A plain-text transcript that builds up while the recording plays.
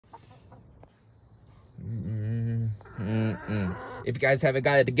If you guys haven't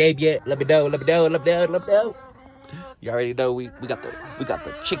got it the game yet, let me know. You already know we got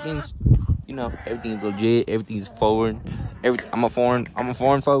the chickens. You know, everything's legit, everything's foreign. I'm a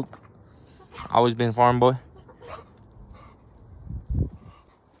foreign folk. Always been a foreign boy.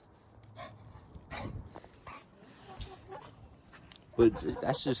 But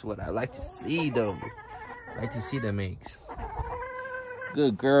that's just what I like to see, though. I like to see them eggs.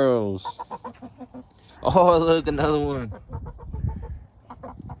 Good girls. Oh, look, another one.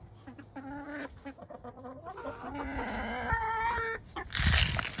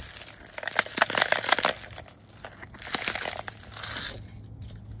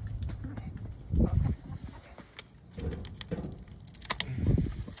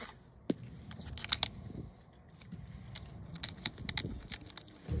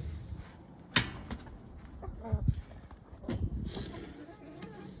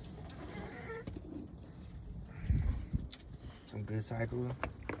 Some good cycle.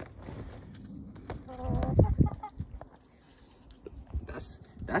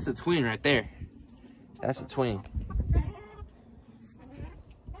 That's a twin right there. That's a twin.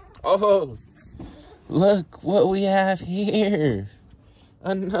 Oh, look what we have here.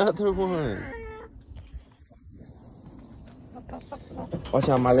 Another one. Watch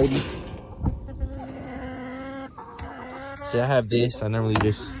out, my ladies. See, I have this. I normally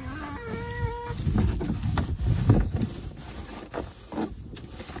just...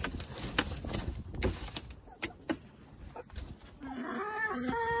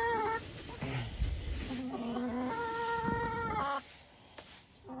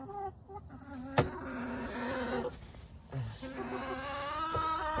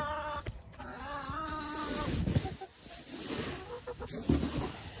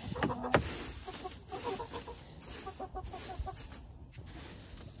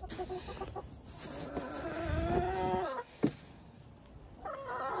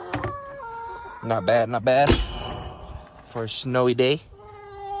 Not bad for a snowy day.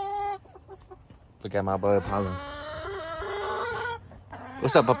 Look at my boy Apollo.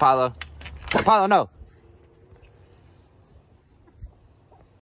 What's up, Apollo? Apollo, no.